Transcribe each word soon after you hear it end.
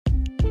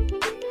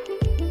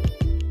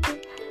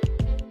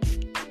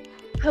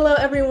Hello,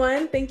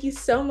 everyone. Thank you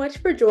so much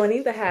for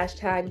joining the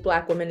hashtag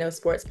Black Women Know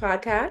Sports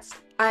podcast.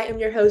 I am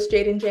your host,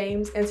 Jaden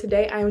James, and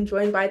today I am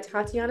joined by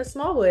Tatiyana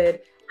Smallwood.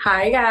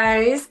 Hi,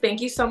 guys.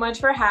 Thank you so much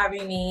for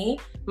having me.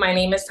 My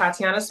name is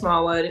Tatiyana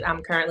Smallwood.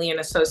 I'm currently an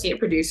associate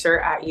producer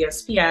at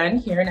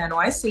ESPN here in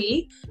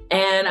NYC.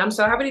 And I'm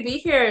so happy to be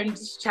here and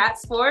just chat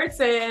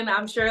sports. And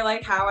I'm sure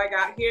like how I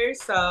got here.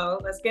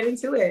 So let's get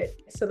into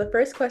it. So, the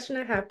first question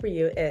I have for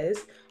you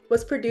is,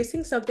 was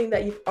producing something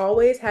that you've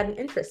always had an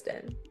interest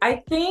in?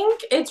 I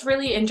think it's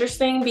really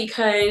interesting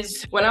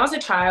because when I was a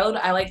child,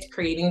 I liked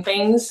creating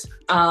things.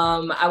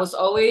 I was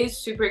always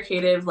super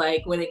creative,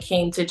 like when it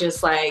came to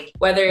just like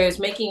whether it was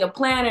making a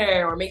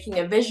planner or making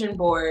a vision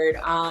board.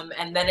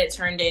 And then it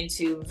turned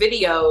into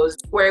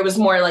videos where it was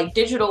more like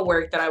digital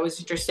work that I was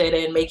interested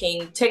in,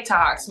 making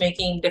TikToks,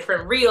 making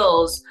different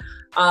reels,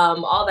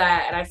 all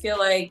that. And I feel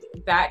like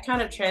that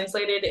kind of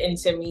translated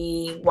into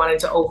me wanting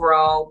to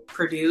overall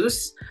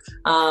produce.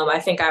 I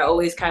think I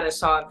always kind of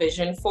saw a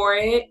vision for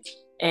it.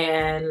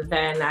 And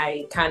then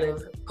I kind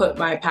of put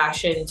my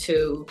passion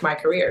to my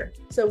career.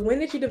 So, when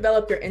did you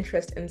develop your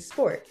interest in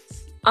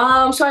sports?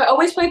 So I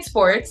always played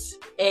sports,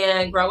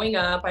 and growing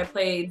up, I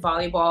played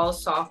volleyball,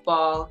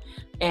 softball,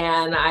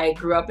 and I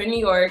grew up in New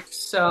York,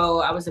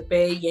 so I was a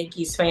big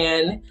Yankees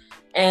fan.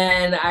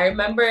 And I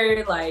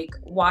remember like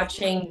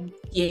watching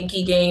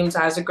Yankee games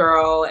as a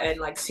girl and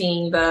like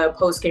seeing the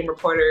post-game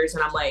reporters,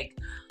 and I'm like,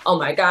 oh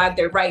my God,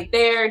 they're right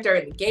there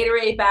during the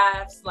Gatorade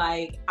baths.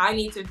 Like, I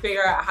need to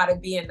figure out how to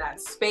be in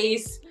that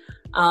space.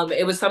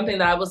 It was something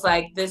that I was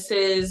like, this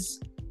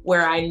is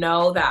where I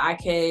know that I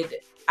could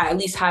at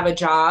least have a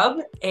job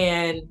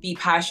and be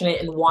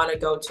passionate and want to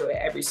go to it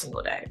every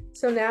single day.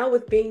 So, now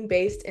with being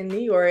based in New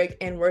York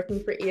and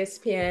working for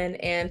ESPN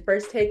and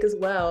First Take as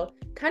well,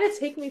 kind of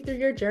take me through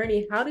your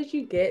journey. How did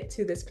you get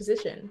to this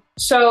position?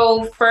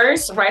 So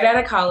first, right out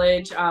of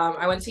college,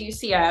 I went to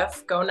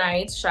UCF, go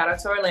Knights, shout out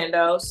to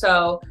Orlando.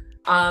 So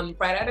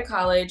right out of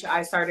college,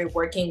 I started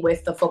working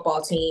with the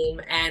football team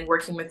and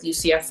working with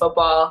UCF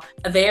football.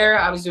 There,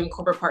 I was doing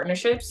corporate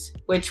partnerships,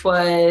 which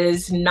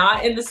was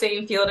not in the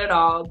same field at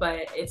all,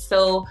 but it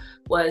still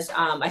was,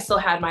 I still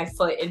had my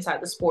foot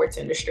inside the sports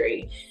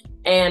industry.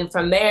 And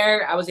from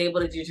there, I was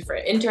able to do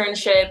different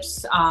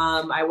internships.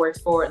 I worked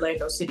for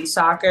Orlando City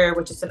Soccer,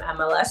 which is an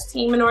MLS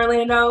team in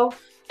Orlando.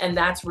 And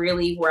that's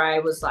really where I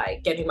was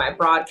like getting my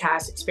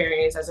broadcast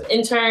experience as an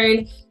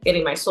intern,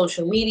 getting my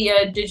social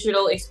media,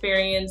 digital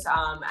experience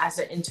as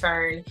an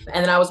intern.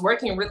 And then I was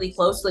working really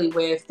closely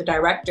with the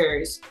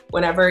directors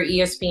whenever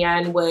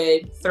ESPN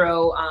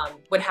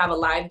would have a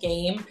live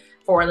game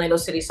for Orlando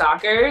City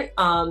Soccer.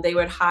 They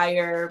would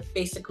hire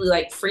basically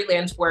like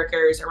freelance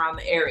workers around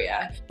the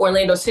area.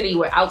 Orlando City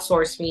would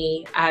outsource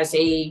me as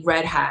a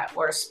red hat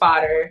or a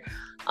spotter,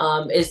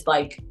 is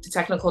like the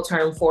technical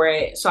term for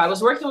it. So I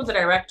was working with the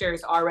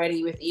directors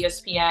already with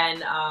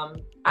ESPN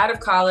out of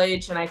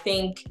college. And I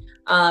think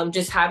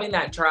just having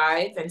that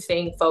drive and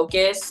staying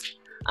focused,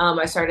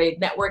 I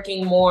started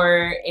networking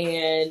more,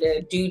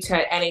 and due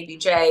to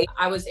NABJ,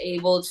 I was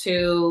able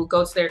to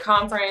go to their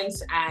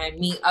conference and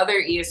meet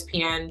other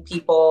ESPN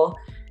people.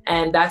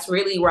 And that's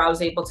really where I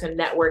was able to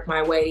network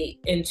my way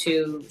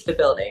into the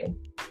building.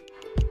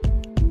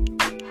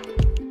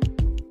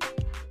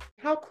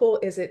 How cool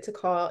is it to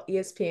call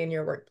ESPN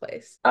your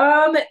workplace?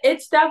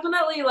 It's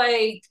definitely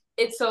like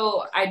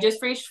so I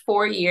just reached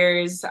 4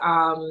 years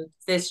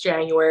this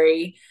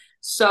January.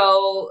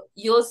 So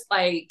you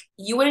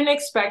wouldn't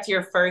expect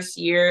your first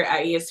year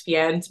at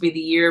ESPN to be the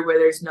year where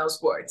there's no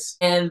sports.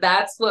 And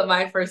that's what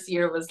my first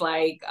year was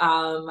like.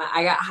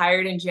 I got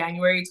hired in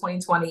January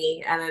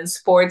 2020, and then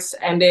sports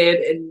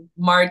ended in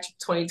March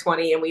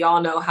 2020, and we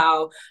all know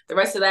how the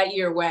rest of that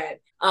year went.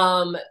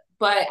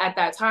 But at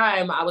that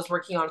time, I was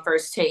working on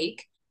First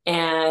Take,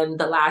 and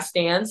The Last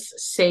Dance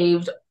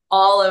saved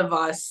all of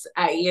us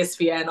at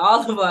ESPN,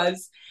 all of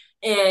us.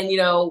 And,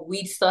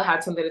 we still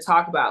had something to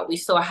talk about. We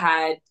still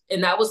had,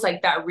 and that was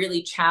like that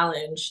really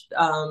challenged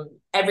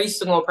every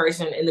single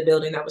person in the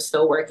building that was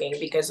still working,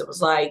 because it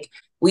was like,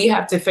 we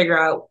have to figure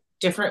out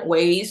different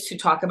ways to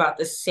talk about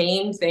the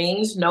same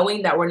things,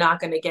 knowing that we're not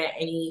going to get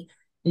any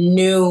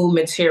new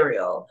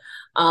material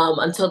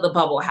until the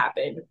bubble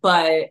happened.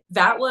 But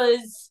that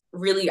was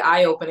really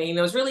eye-opening.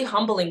 It was really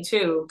humbling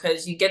too,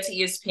 because you get to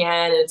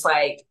ESPN and it's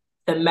like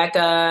the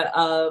mecca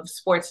of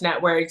sports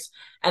networks,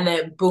 and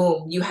then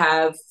boom, you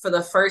have, for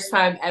the first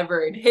time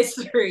ever in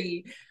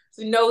history,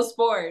 no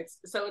sports.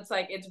 So it's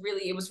like it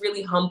was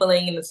really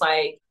humbling. And it's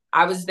like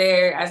I was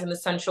there as an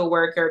essential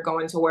worker,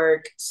 going to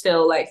work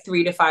still like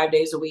 3 to 5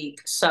 days a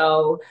week.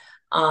 So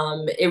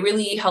it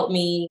really helped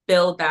me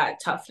build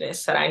that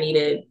toughness that I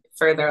needed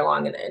further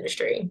along in the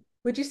industry.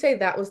 Would you say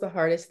that was the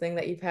hardest thing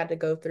that you've had to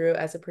go through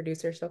as a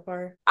producer so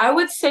far? I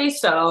would say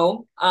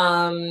so.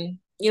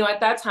 At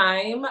that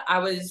time, I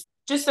was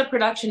just a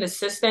production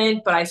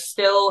assistant, but I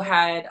still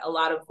had a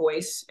lot of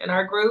voice in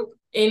our group.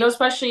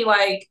 Especially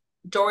like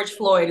George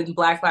Floyd and the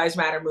Black Lives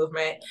Matter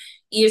movement,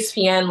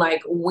 ESPN,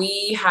 like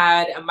we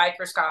had a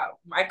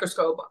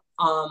microscope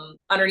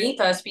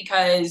underneath us,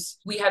 because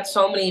we had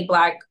so many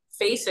Black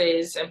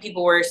faces, and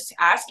people were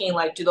asking,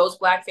 like, do those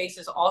Black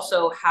faces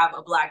also have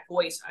a Black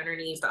voice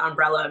underneath the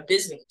umbrella of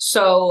Disney?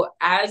 So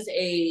as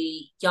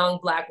a young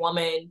Black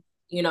woman,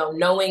 you know,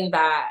 knowing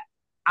that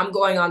I'm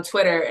going on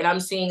Twitter and I'm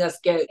seeing us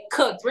get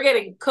cooked, we're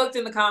getting cooked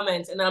in the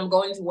comments, and then I'm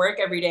going to work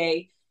every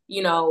day,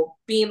 you know,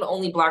 being the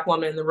only Black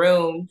woman in the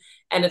room.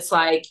 And it's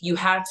like, you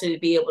have to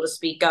be able to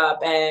speak up.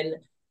 And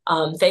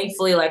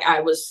thankfully, like,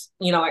 I was,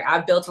 you know, like,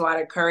 I've built a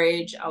lot of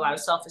courage, a lot of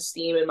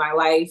self-esteem in my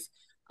life,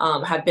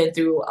 have been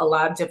through a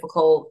lot of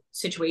difficult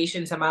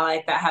situations in my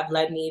life that have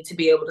led me to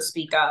be able to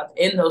speak up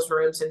in those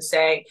rooms and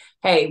say,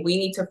 hey, we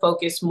need to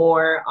focus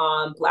more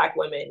on Black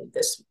women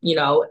this, you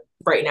know,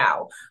 right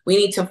now. We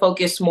need to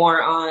focus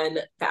more on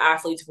the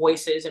athletes'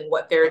 voices and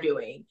what they're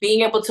doing.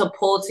 Being able to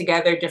pull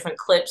together different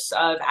clips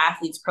of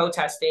athletes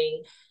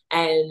protesting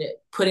and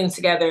putting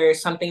together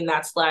something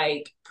that's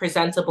like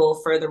presentable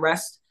for the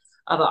rest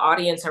of an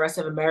audience, the rest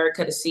of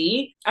America to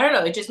see. I don't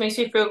know, it just makes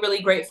me feel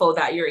really grateful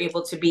that you're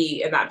able to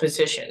be in that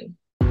position.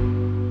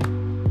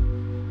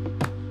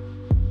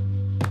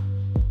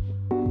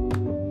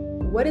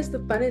 What is the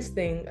funnest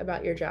thing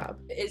about your job?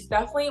 It's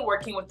definitely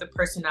working with the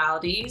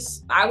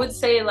personalities. I would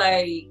say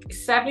like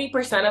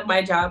 70% of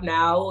my job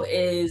now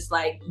is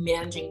like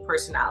managing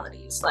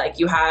personalities. Like,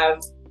 you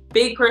have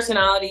big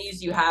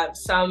personalities, you have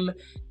some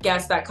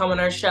guests that come on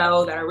our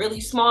show that are really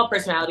small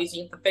personalities.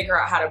 You have to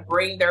figure out how to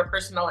bring their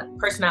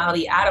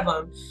personality out of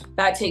them.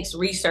 That takes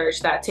research.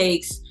 That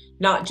takes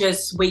not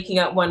just waking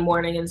up one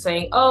morning and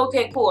saying, oh,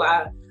 okay, cool.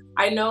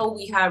 I know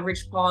we have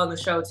Rich Paul on the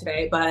show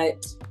today,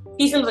 but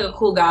he seems like a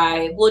cool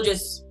guy. We'll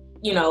just,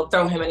 you know,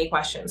 throw him any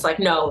questions. Like,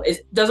 no,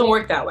 it doesn't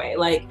work that way.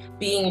 Like,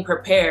 being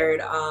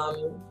prepared,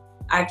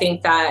 I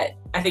think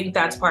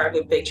that's part of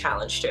the big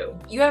challenge too.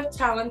 You have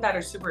talent that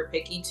are super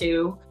picky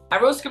too. I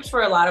wrote scripts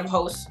for a lot of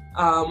hosts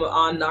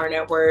on our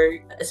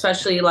network,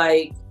 especially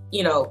like,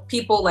 you know,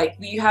 people like,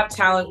 you have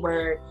talent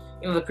where,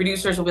 you know, the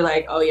producers will be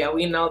like, oh yeah,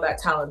 we know that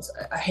talent's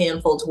a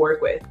handful to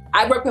work with.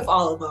 I work with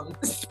all of them.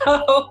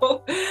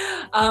 So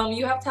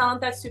you have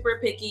talent that's super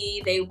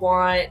picky. They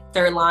want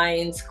their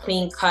lines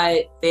clean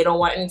cut. They don't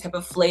want any type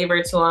of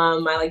flavor to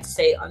them. I like to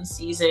say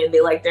unseasoned. They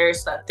like their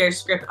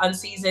script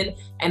unseasoned,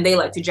 and they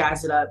like to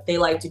jazz it up. They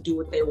like to do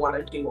what they want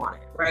to do on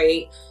it,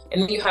 right?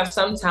 And then you have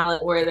some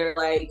talent where they're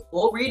like,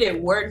 we'll read it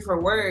word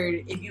for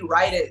word. If you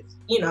write it,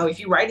 you know, if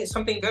you write it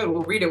something good,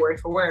 we'll read it word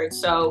for word.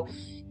 So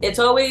it's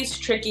always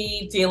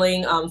tricky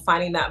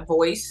finding that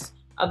voice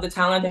of the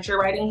talent that you're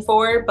writing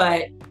for.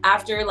 But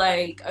after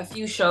like a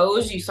few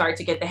shows, you start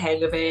to get the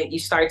hang of it. You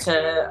start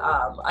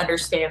to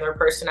understand their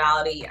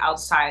personality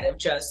outside of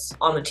just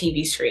on the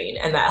TV screen,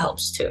 and that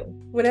helps too.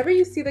 Whenever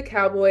you see the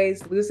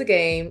Cowboys lose a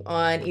game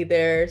on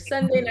either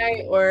Sunday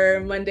night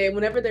or Monday,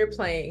 whenever they're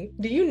playing,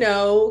 do you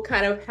know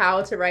kind of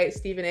how to write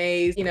Stephen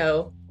A's, you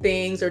know,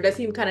 things, or does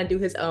he kind of do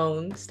his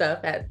own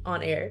stuff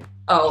on air?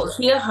 Oh,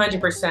 he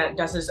 100%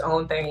 does his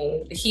own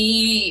thing.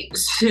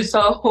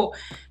 So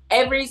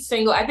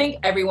I think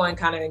everyone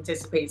kind of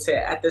anticipates it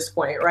at this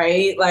point,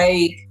 right?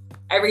 Like,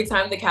 every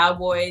time the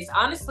Cowboys,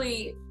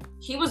 honestly,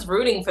 he was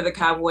rooting for the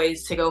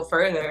Cowboys to go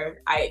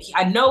further.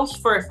 I know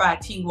for a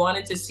fact he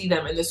wanted to see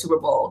them in the Super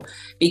Bowl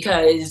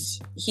because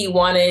he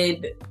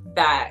wanted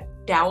that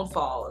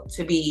downfall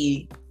to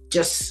be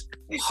just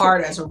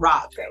hard as a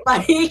rock.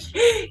 Like,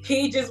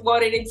 he just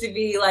wanted it to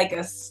be like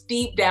a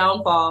steep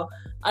downfall.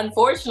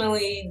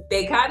 Unfortunately,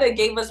 they kind of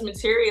gave us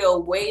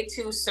material way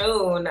too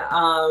soon.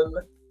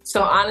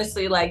 So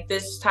honestly, like,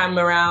 this time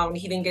around,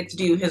 he didn't get to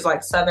do his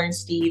like Southern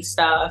Steve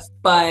stuff,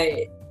 but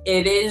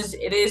it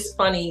is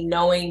funny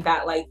knowing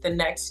that like the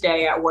next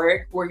day at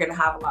work, we're gonna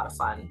have a lot of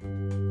fun.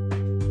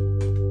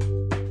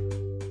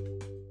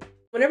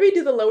 Whenever you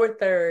do the lower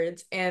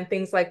thirds and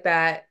things like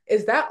that,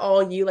 is that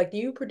all you? Like, do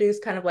you produce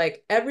kind of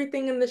like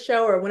everything in the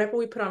show? Or whenever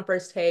we put on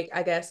First Take,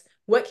 I guess,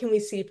 what can we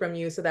see from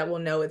you so that we'll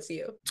know it's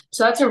you?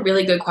 So that's a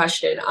really good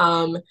question.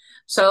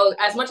 So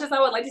as much as I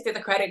would like to say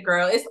the credit,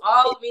 girl, it's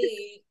all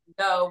me.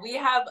 No, we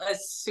have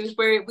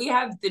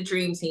the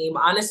dream team.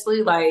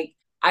 Honestly, like,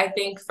 I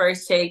think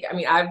First Take, I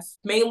mean, I've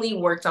mainly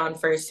worked on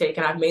First Take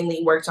and I've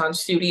mainly worked on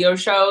studio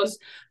shows,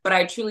 but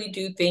I truly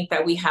do think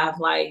that we have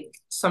like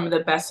some of the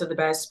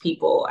best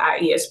people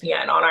at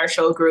ESPN on our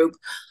show group.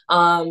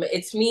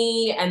 It's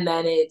me, and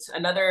then it's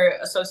another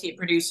associate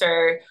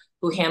producer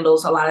who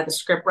handles a lot of the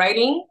script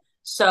writing.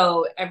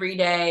 So every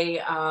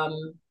day,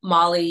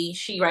 Molly,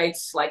 she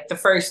writes like the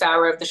first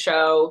hour of the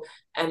show,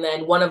 and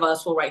then one of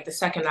us will write the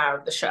second hour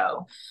of the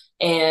show.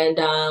 And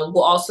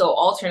we'll also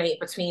alternate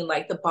between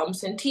like the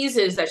bumps and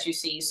teases that you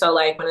see. So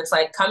like when it's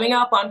like coming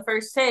up on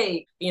First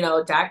Take, you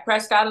know, Dak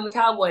Prescott and the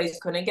Cowboys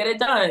couldn't get it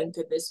done.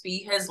 Could this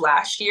be his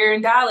last year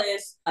in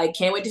Dallas? I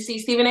can't wait to see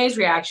Stephen A's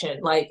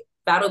reaction. Like,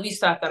 that'll be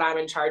stuff that I'm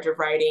in charge of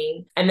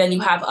writing. And then you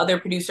have other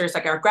producers,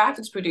 like our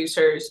graphics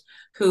producers,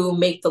 who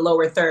make the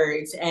lower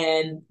thirds.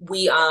 And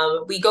we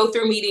go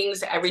through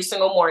meetings every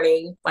single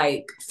morning,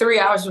 like 3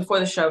 hours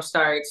before the show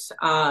starts.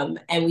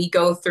 And we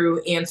go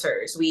through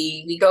answers.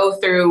 We go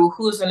through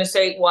who's going to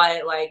say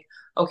what, like,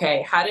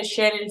 okay, how does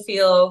Shannon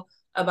feel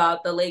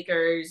about the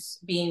Lakers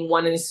being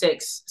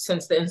 1-6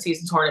 since the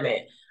in-season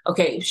tournament?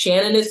 Okay,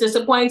 Shannon is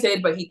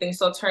disappointed, but he thinks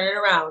they'll turn it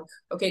around.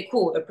 Okay,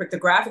 cool. The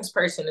graphics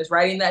person is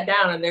writing that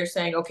down and they're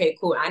saying, okay,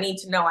 cool. I need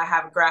to know I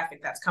have a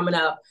graphic that's coming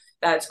up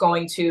that's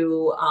going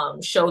to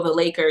show the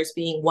Lakers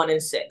being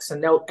 1-6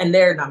 and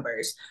their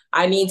numbers.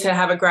 I need to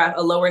have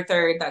a lower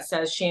third that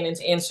says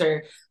Shannon's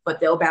answer, but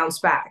they'll bounce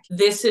back.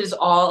 This is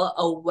all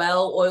a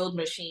well-oiled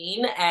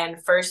machine,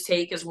 and First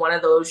Take is one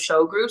of those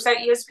show groups at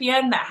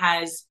ESPN that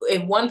has,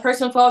 if one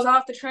person falls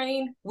off the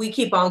train, we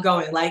keep on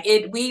going. Like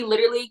we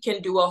literally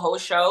can do a whole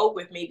show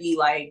with maybe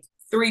like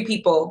three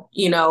people,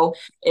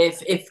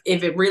 if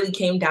it really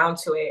came down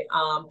to it,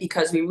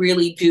 because we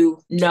really do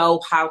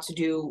know how to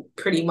do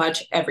pretty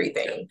much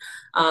everything.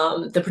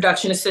 The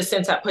production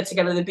assistants that put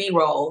together the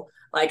B-roll,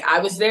 like I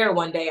was there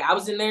one day, I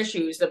was in their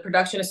shoes. The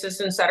production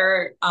assistants that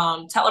are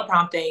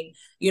teleprompting,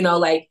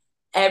 like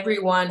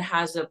everyone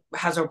has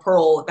a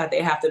role that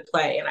they have to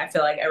play, and I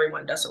feel like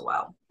everyone does it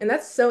well. And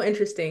that's so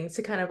interesting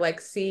to kind of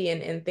like see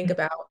and think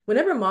about.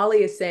 Whenever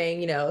Molly is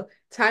saying,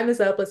 time is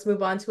up, let's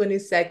move on to a new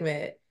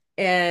segment,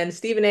 and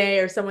Stephen A.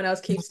 or someone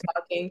else keeps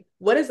talking,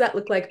 what does that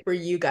look like for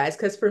you guys?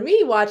 Because for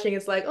me, watching,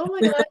 it's like, oh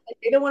my God,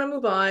 they don't want to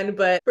move on.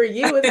 But for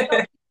you, it's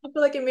like, I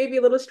feel like it may be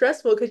a little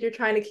stressful because you're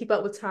trying to keep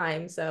up with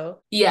time.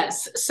 So,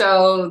 Yes.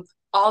 So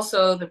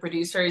also the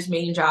producer's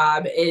main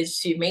job is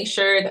to make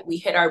sure that we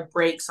hit our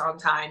breaks on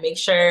time, make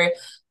sure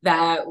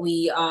that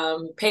we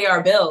pay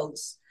our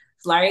bills.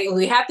 Like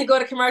we have to go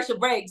to commercial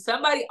break.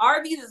 Somebody,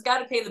 Arby's has got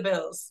to pay the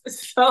bills.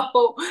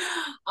 So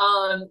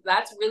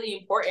that's really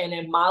important.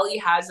 And Molly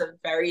has a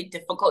very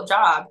difficult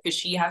job because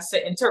she has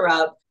to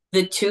interrupt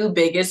the two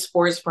biggest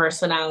sports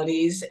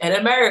personalities in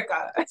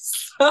America.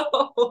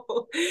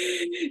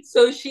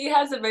 So she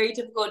has a very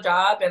difficult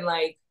job, and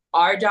like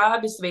our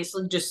job is to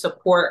basically just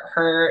support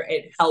her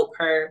and help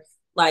her.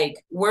 Like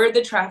we're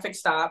the traffic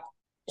stop,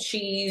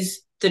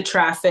 she's the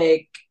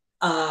traffic,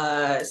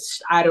 I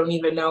don't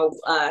even know,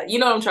 you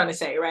know what I'm trying to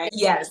say, right?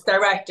 Yes,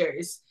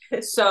 directors.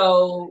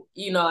 So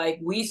like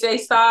we say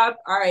stop,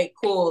 all right,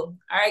 cool,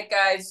 all right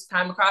guys,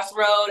 time to cross the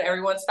road,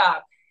 everyone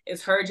stop.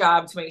 It's her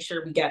job to make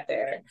sure we get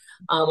there.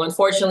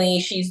 Unfortunately,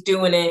 she's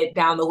doing it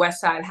down the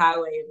West Side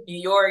Highway of New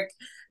York.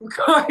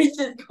 Cars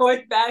just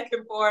going back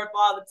and forth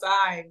all the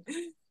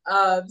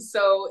time.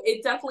 So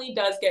it definitely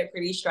does get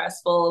pretty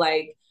stressful.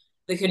 Like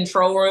the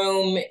control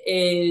room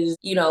is,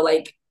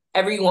 like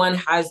everyone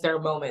has their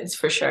moments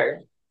for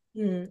sure.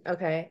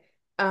 Okay.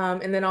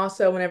 And then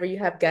also whenever you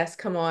have guests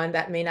come on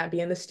that may not be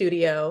in the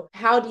studio,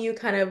 how do you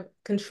kind of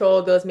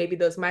control maybe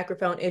those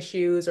microphone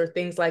issues or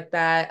things like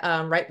that,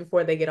 right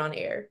before they get on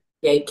air?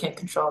 Yeah, you can't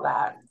control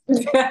that.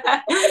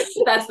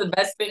 That's the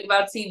best thing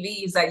about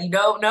TV is that you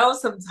don't know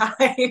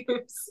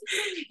sometimes.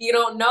 You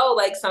don't know,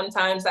 like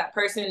sometimes that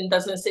person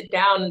doesn't sit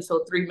down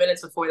until 3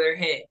 minutes before they're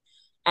hit.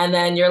 And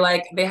then you're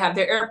like, they have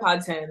their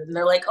AirPods in and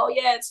they're like, oh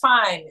yeah, it's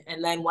fine.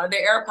 And then one of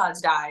their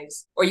AirPods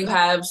dies. Or you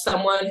have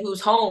someone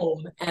who's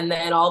home and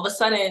then all of a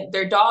sudden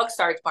their dog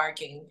starts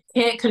barking.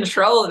 Can't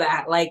control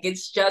that. Like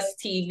it's just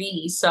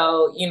TV.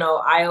 So,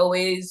 I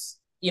always,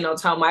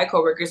 tell my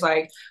coworkers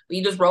like,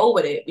 we just roll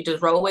with it. We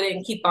just roll with it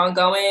and keep on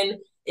going.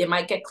 It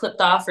might get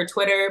clipped off for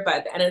Twitter, but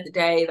at the end of the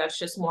day, that's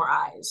just more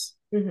eyes.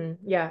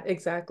 Yeah,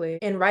 exactly.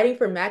 And writing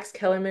for Max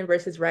Kellerman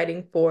versus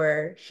writing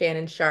for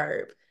Shannon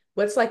Sharp,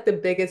 what's like the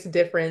biggest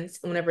difference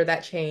whenever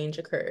that change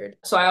occurred?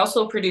 So I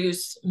also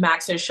produced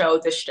Max's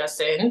show, This Just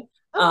In.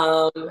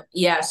 Oh,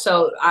 Yeah,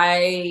 so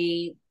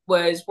I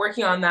was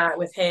working on that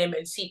with him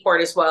and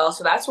Seaport as well.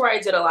 So that's where I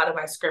did a lot of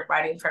my script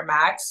writing for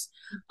Max.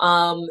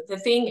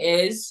 The thing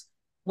is,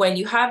 when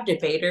you have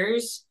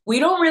debaters, we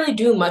don't really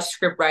do much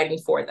script writing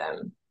for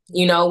them.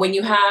 When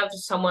you have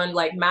someone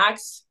like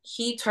Max,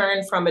 he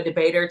turned from a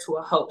debater to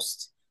a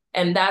host.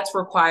 And that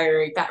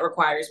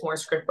requires more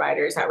script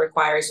writers, that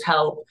requires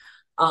help,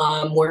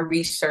 more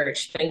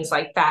research, things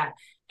like that.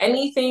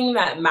 Anything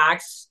that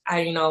Max,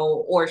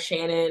 or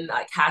Shannon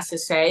like has to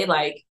say,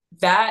 like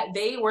that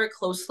they work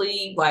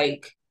closely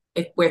like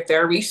with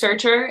their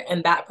researcher,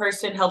 and that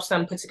person helps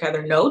them put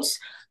together notes.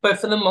 But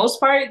for the most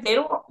part, they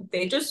don't.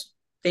 They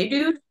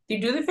do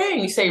the thing.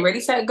 You say ready,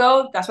 set,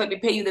 go. That's why they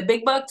pay you the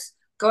big bucks.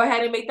 Go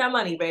ahead and make that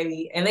money,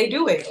 baby. And they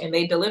do it, and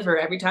they deliver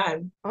every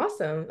time.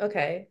 awesome.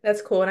 Okay,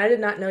 that's cool. And I did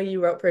not know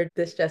you wrote for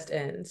This Just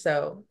In,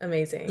 so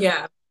amazing.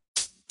 Yeah.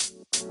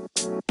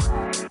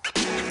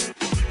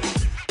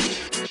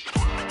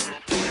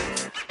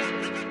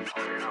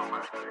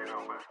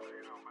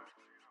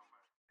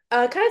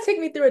 Kind of take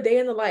me through a day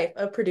in the life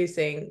of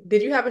producing.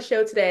 Did you have a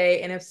show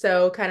today? And if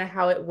so, kind of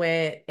how it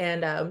went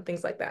and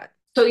things like that.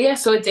 So yeah,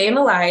 so a day in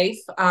the life.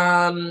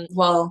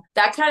 Well,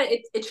 that kind of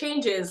it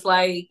changes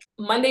like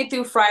Monday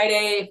through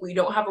Friday. If we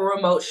don't have a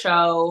remote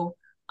show,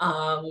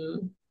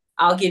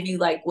 I'll give you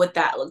like what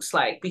that looks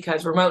like,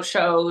 because remote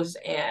shows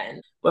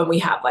and when we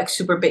have like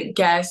super big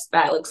guests,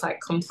 that looks like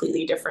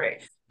completely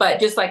different. But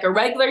just like a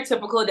regular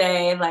typical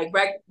day, like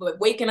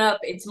waking up,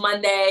 it's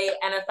Monday,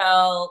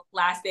 NFL,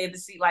 last day of the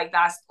season, like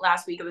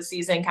last week of the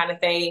season kind of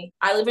thing.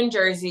 I live in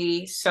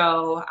Jersey,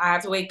 so I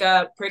have to wake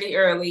up pretty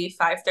early,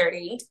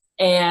 5:30,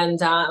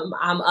 and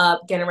I'm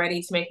up getting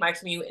ready to make my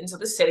commute into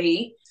the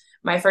city.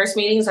 My first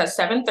meeting is at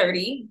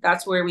 7:30.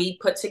 That's where we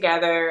put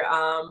together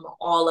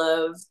all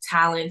of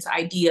talent's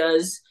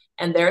ideas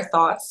and their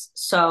thoughts.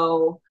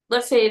 So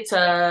let's say it's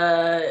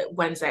a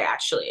Wednesday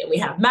actually, and we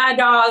have Mad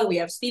Dog, we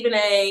have Stephen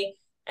A,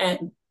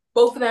 and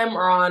both of them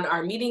are on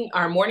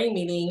our morning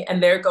meeting,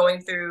 and they're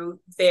going through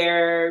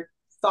their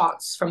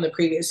thoughts from the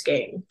previous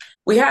game.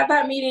 We had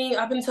that meeting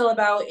up until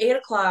about 8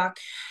 o'clock.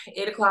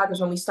 8 o'clock is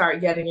when we start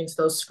getting into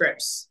those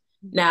scripts.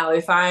 Now,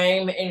 if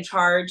I'm in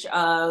charge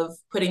of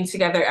putting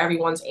together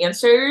everyone's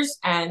answers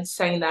and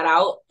sending that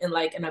out in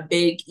a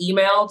big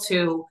email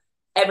to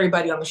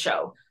everybody on the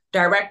show,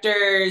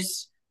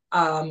 directors,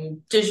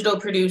 digital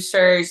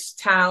producers,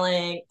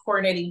 talent,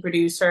 coordinating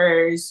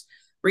producers,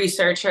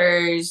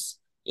 researchers,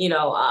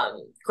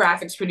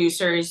 graphics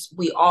producers,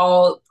 we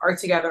all are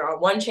together on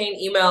one chain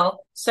email,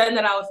 send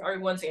that out with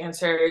everyone's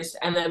answers,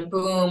 and then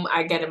boom,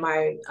 I get in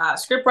my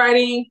script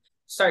writing,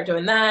 start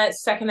doing that.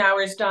 Second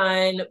hour is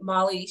done.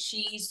 Molly,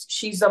 she's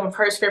done with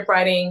her script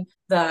writing.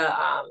 The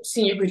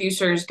senior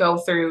producers go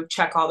through,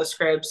 check all the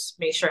scripts,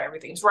 make sure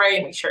everything's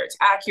right, make sure it's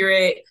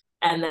accurate,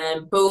 and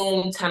then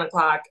boom, 10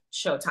 o'clock,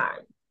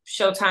 showtime.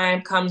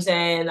 Showtime comes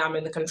in. I'm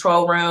in the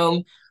control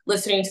room,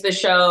 listening to the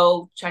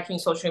show, checking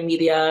social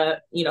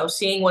media,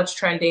 seeing what's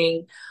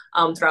trending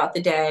throughout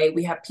the day.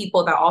 We have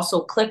people that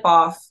also clip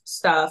off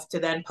stuff to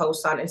then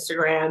post on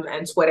Instagram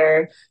and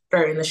Twitter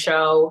during the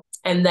show.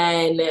 And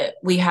then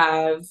we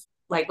have,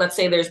 like, let's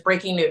say there's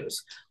breaking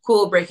news.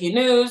 Cool, breaking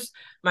news.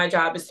 My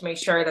job is to make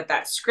sure that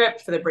that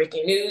script for the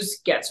breaking news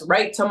gets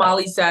right to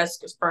Molly's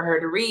desk for her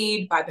to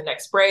read by the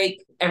next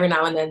break. Every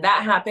now and then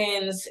that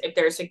happens. If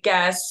there's a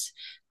guest,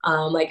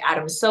 like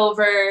Adam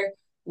Silver,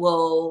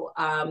 we'll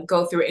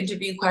go through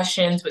interview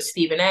questions with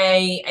Stephen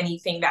A.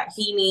 Anything that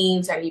he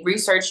needs, any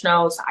research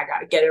notes, I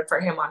got to get it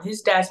for him on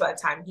his desk by the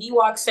time he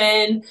walks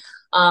in.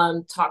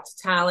 Talk to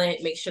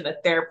talent, make sure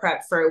that they're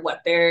prepped for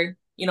what they're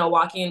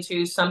walking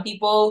into. Some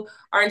people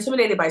are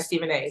intimidated by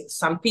Stephen A.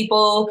 Some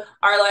people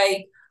are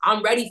like,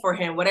 I'm ready for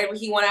him. Whatever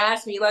he want to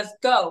ask me, let's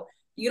go.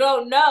 You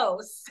don't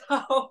know.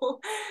 So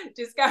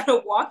just kind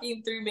of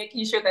walking through,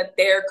 making sure that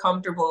they're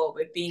comfortable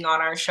with being on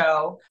our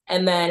show.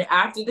 And then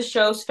after the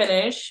show's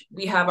finished,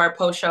 we have our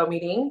post-show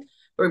meeting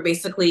where we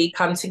basically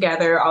come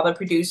together, all the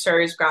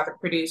producers, graphic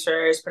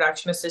producers,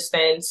 production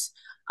assistants,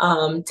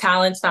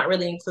 talent's not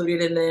really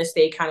included in this.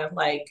 They kind of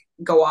like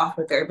go off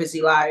with their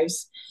busy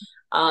lives.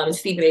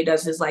 Stephen A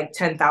does his like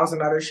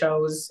 10,000 other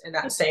shows in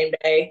that same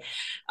day.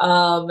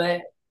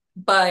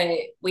 But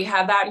we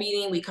have that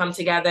meeting, we come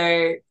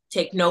together,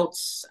 take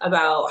notes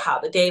about how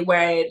the day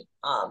went,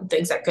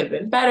 things that could have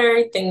been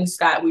better, things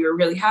that we were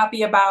really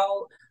happy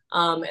about.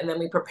 And then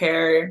we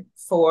prepare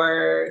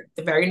for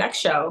the very next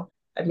show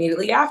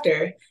immediately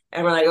after.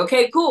 And we're like,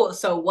 okay, cool.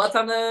 So what's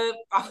on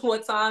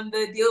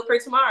the deal for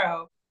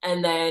tomorrow?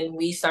 And then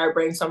we start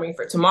brainstorming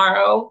for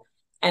tomorrow.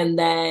 And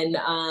then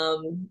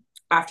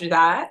after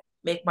that,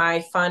 make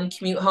my fun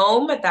commute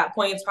home. At that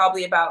point, it's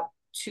probably about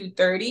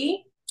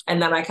 2:30. And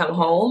then I come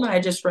home, I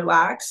just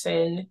relax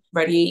and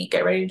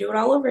get ready to do it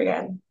all over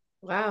again.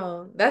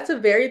 Wow, that's a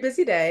very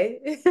busy day.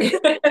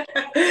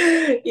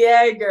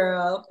 Yeah,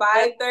 girl.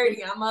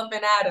 5:30, I'm up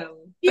and at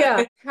 'em.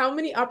 Yeah. How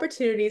many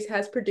opportunities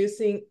has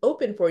producing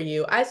opened for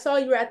you? I saw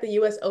you were at the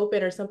US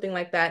Open or something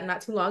like that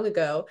not too long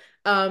ago.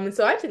 And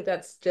so I think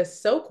that's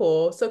just so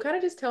cool. So kind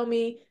of just tell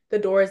me the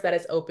doors that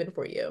it's open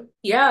for you.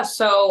 Yeah,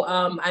 so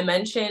I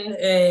mentioned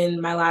in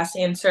my last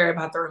answer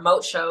about the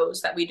remote shows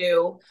that we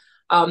do.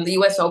 The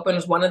US Open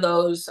is one of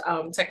those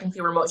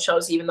technically remote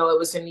shows, even though it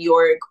was in New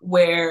York,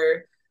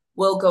 where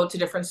we'll go to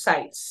different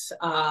sites.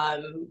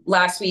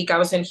 Last week, I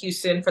was in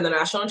Houston for the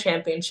national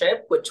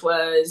championship, which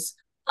was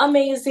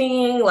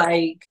amazing.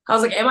 Like, I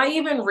was like, am I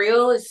even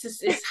real?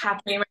 It's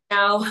happening right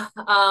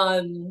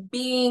now.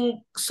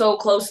 Being so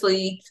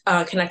closely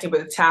connected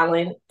with the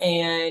talent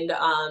and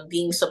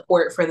being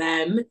support for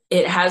them,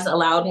 it has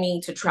allowed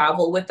me to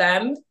travel with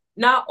them.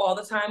 Not all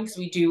the time because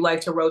we do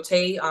like to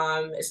rotate.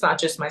 It's not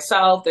just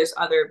myself. There's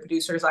other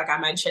producers, like I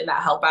mentioned,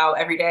 that help out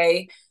every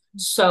day.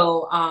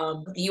 So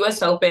the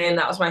US Open,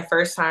 that was my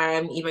first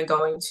time even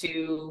going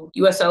to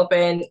US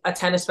Open, a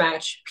tennis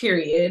match,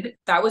 period.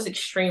 That was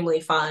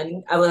extremely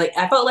fun.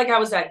 I felt like I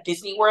was at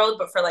Disney World,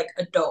 but for like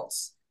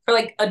adults, for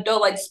like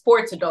adult, like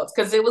sports adults,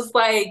 because it was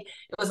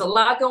a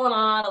lot going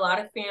on, a lot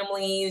of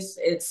families.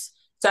 It's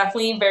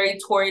definitely very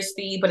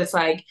touristy, but it's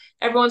like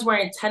everyone's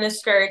wearing tennis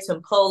skirts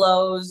and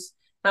polos.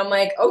 I'm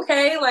like,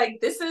 okay, like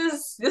this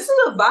is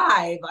a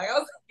vibe. Like,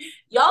 okay,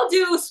 y'all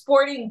do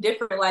sporting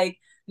different. Like,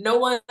 no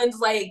one's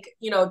like,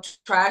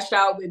 trashed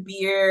out with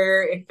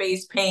beer and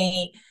face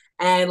paint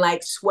and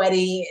like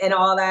sweaty and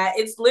all that.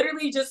 It's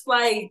literally just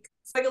like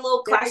it's like a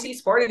little classy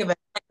sporting event.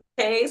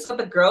 Okay, so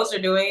the girls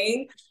are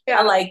doing. I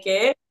Yeah. like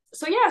it.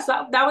 So yeah,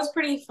 so that was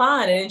pretty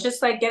fun. And it's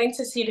just like getting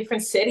to see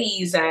different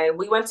cities. And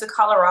we went to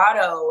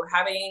Colorado,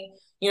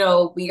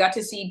 we got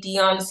to see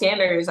Deion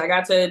Sanders. I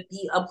got to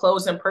be up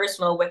close and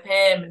personal with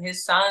him and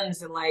his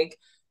sons. And like,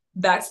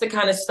 that's the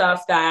kind of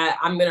stuff that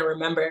I'm going to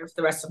remember for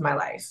the rest of my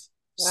life.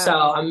 So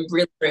Wow. I'm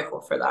really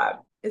grateful for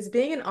that. Is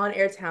being an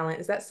on-air talent,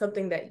 is that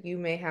something that you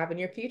may have in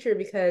your future?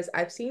 Because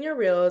I've seen your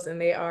reels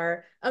and they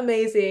are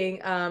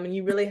amazing. And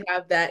you really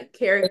have that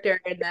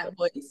character and that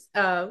voice.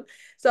 So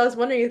I was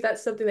wondering if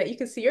that's something that you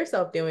could see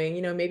yourself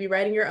doing, maybe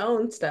writing your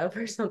own stuff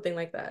or something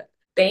like that.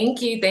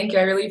 Thank you. Thank you.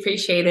 I really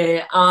appreciate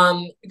it.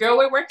 Girl,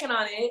 we're working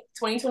on it.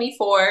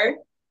 2024.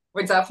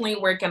 We're definitely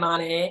working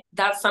on it.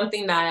 That's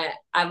something that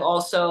I've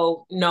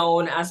also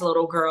known as a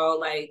little girl,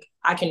 like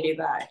I can do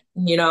that,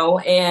 you know?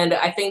 And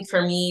I think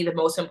for me, the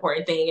most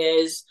important thing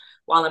is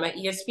while I'm at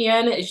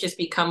ESPN, it's just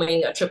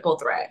becoming a triple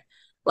threat.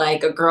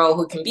 Like a girl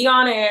who can be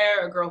on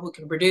air, a girl who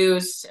can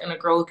produce, and a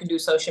girl who can do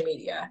social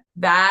media.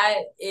 That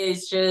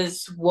is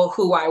just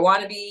who I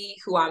want to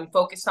be, who I'm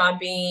focused on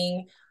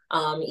being.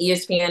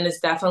 ESPN is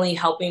definitely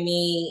helping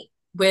me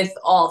with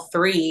all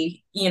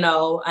three, you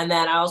know, and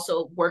then I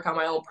also work on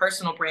my own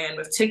personal brand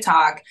with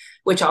TikTok,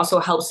 which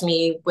also helps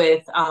me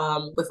with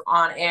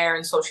on air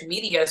and social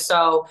media.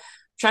 So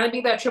trying to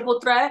be that triple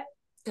threat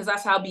because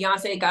that's how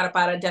Beyonce got up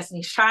out of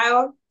Destiny's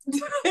Child.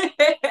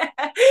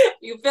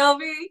 You feel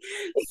me?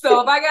 So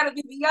if I gotta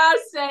be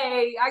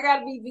Beyonce, I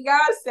gotta be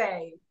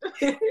Beyonce.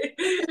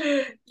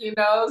 You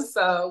know,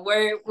 so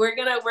we're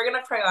gonna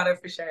pray on it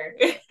for sure.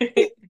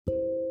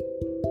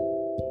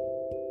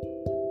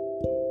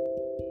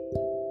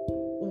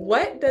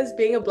 What does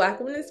being a Black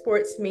woman in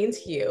sports mean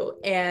to you?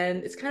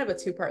 And it's kind of a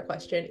two-part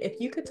question. If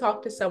you could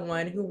talk to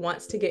someone who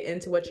wants to get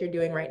into what you're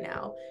doing right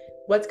now,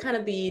 what's kind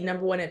of the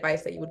number one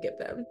advice that you would give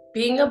them?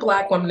 Being a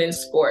Black woman in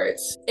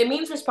sports, it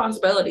means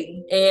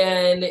responsibility.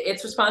 And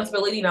it's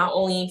responsibility not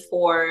only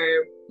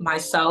for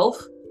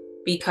myself,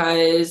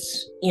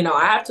 because, you know,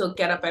 I have to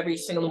get up every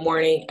single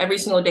morning, every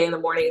single day in the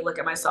morning, and look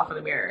at myself in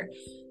the mirror.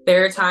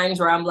 There are times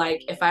where I'm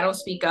like, if I don't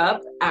speak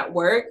up at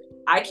work,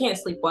 I can't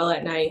sleep well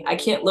at night. I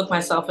can't look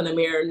myself in the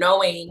mirror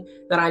knowing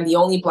that I'm the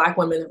only Black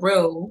woman in the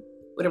room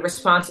with a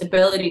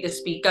responsibility to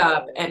speak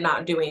up and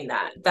not doing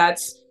that.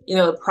 That's, you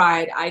know, the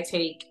pride I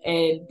take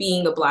in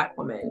being a Black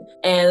woman.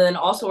 And then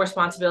also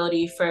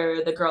responsibility for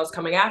the girls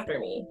coming after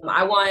me.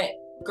 I want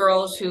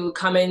girls who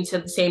come into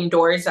the same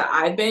doors that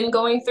I've been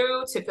going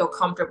through to feel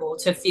comfortable,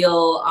 to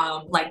feel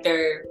like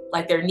they're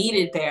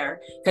needed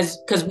there,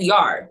 because we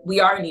are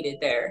needed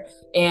there.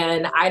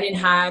 And I didn't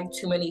have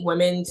too many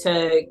women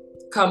to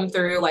come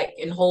through like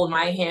and hold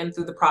my hand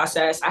through the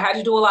process. I had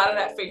to do a lot of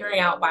that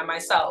figuring out by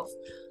myself.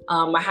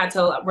 I had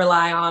to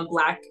rely on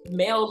Black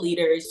male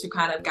leaders to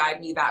kind of guide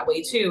me that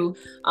way too.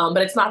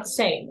 But it's not the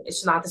same.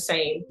 It's not the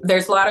same.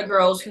 There's a lot of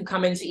girls who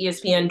come into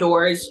ESPN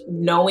doors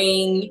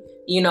knowing,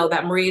 you know,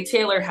 that Maria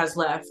Taylor has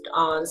left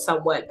on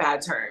somewhat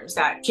bad terms,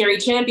 that Carrie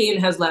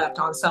Champion has left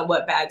on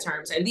somewhat bad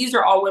terms. And these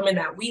are all women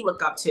that we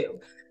look up to.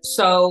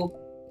 So,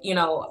 you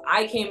know,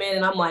 I came in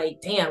and I'm like,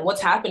 damn,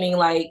 what's happening?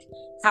 Like,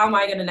 how am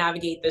I going to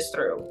navigate this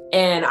through?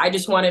 And I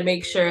just want to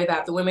make sure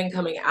that the women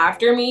coming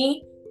after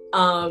me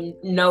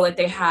know that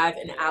they have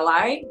an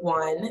ally,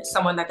 one,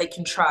 someone that they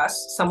can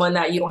trust, someone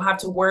that you don't have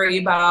to worry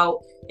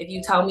about. If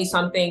you tell me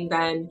something,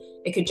 then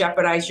it could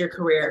jeopardize your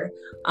career.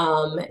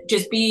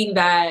 Just being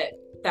that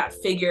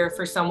figure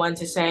for someone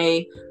to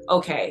say,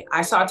 okay,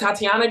 I saw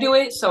Tatiyana do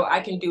it, so I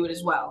can do it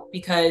as well.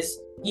 Because,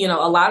 you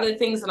know, a lot of the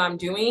things that I'm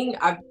doing,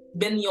 I've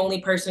been the only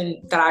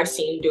person that I've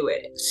seen do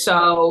it.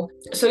 So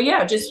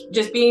yeah,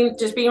 just being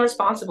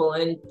responsible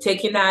and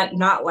taking that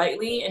not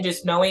lightly, and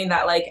just knowing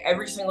that like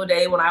every single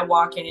day when I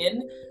walk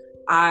in,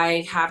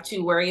 I have to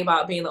worry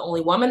about being the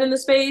only woman in the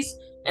space,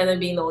 and then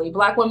being the only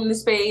Black woman in the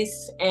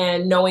space,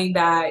 and knowing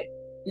that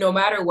no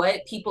matter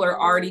what, people are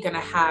already going to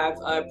have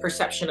a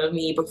perception of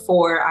me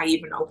before I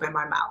even open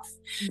my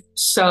mouth.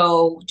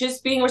 So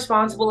just being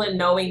responsible and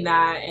knowing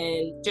that,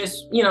 and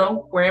just, you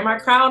know, wearing my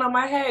crown on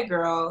my head,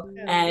 girl,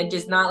 and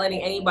just not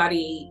letting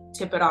anybody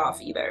tip it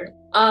off either.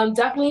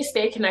 Definitely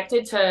stay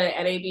connected to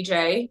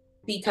NABJ,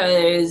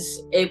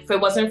 because if it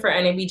wasn't for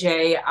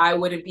NABJ, I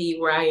wouldn't be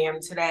where I am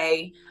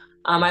today.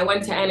 I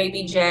went to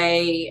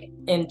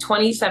NABJ in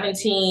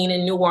 2017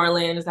 in New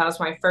Orleans. That was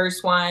my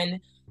first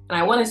one. And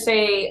I want to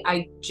say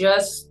I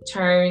just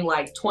turned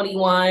like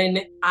 21.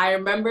 I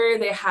remember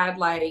they had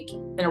like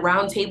a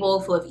round table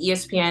full of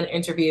ESPN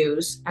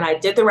interviews. And I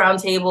did the round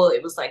table.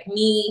 It was like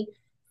me,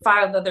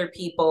 5 other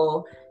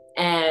people,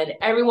 and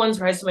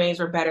everyone's resumes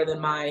were better than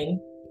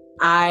mine.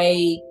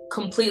 I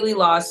completely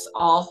lost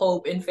all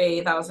hope and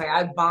faith. I was like,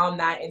 I bombed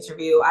that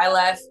interview. I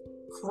left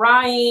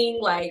crying,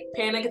 like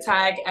panic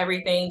attack,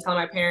 everything, telling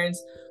my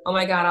parents, oh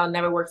my God, I'll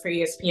never work for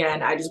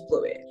ESPN. I just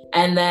blew it.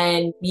 And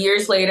then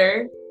years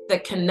later, the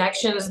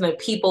connections and the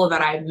people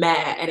that I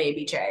met at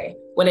ABJ,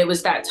 when it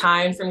was that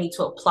time for me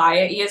to apply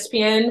at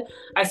ESPN,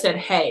 I said,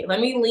 hey,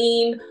 let me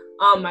lean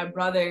on my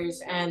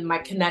brothers and my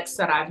connects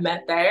that I've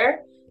met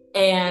there.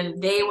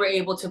 And they were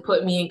able to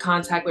put me in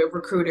contact with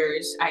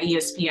recruiters at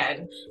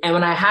ESPN. And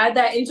when I had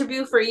that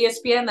interview for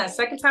ESPN that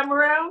second time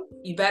around,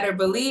 you better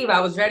believe I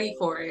was ready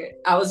for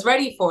it. I was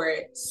ready for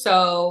it.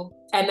 So,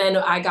 and then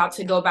I got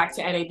to go back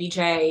to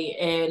NABJ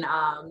in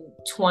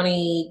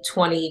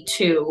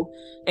 2022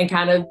 and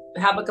kind of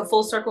have like a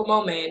full circle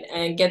moment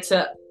and get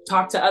to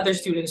talk to other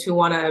students who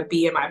want to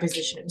be in my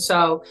position.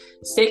 So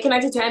stay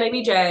connected to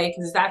NABJ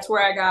because that's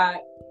where I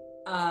got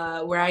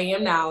where I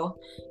am now.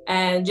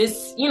 And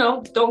just,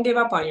 don't give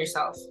up on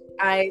yourself.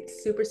 I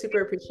super,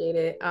 super appreciate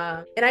it.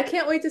 And I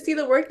can't wait to see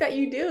the work that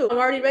you do. I'm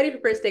already ready for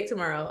first take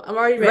tomorrow. I'm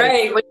already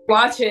ready. Right. When you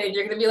watch it,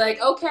 you're going to be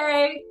like,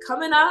 okay,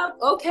 coming up.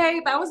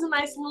 Okay, that was a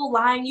nice little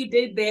line you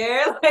did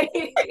there.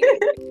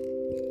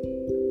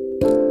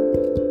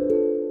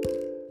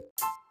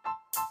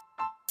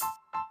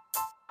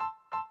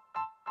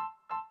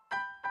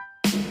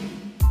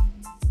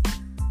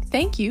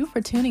 Thank you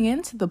for tuning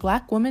in to the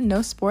Black Women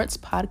Know Sports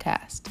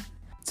podcast.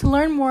 To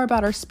learn more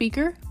about our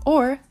speaker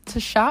or to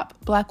shop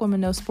Black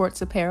Women Know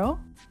Sports apparel,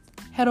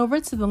 head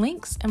over to the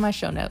links in my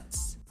show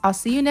notes. I'll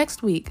see you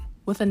next week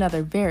with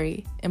another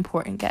very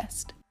important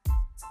guest.